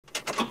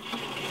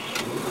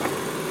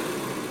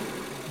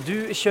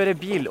Du kjører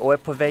bil og er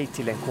på vei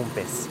til en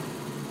kompis.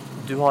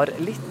 Du har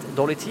litt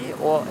dårlig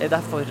tid og er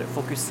derfor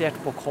fokusert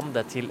på å komme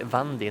deg til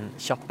vennen din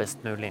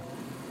kjappest mulig.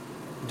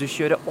 Du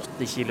kjører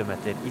 80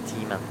 kilometer i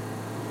timen.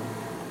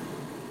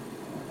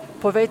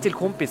 På vei til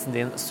kompisen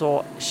din så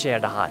skjer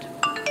det her.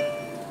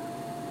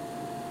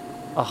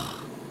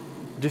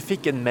 Du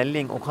fikk en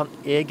melding og kan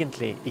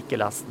egentlig ikke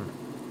lese den.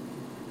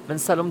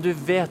 Men selv om du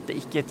vet det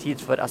ikke er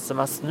tid for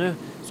SMS nå,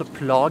 så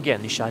plager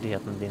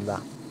nysgjerrigheten din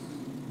deg.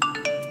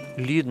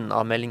 Lyden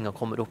av meldingen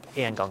kommer opp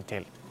en gang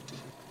til.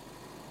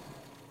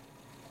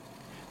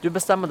 Du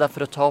bestemmer deg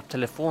for å ta opp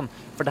telefonen,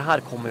 for det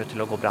her kommer jo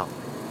til å gå bra.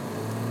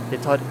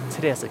 Det tar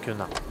 3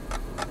 sekunder.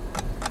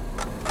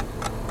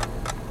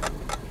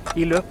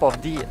 I løpet av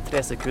de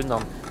 3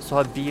 sekundene så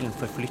har bilen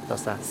forflyttet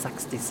seg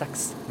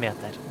 66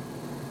 meter.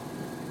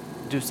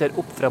 Du ser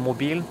opp fra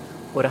mobilen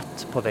og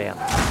rett på veien.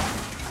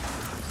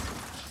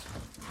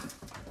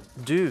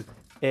 Du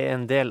er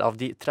en del av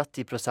de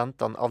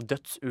 30% av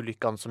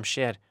dødsulykkene som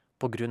skjer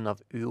på grunn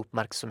av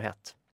uoppmerksomhet.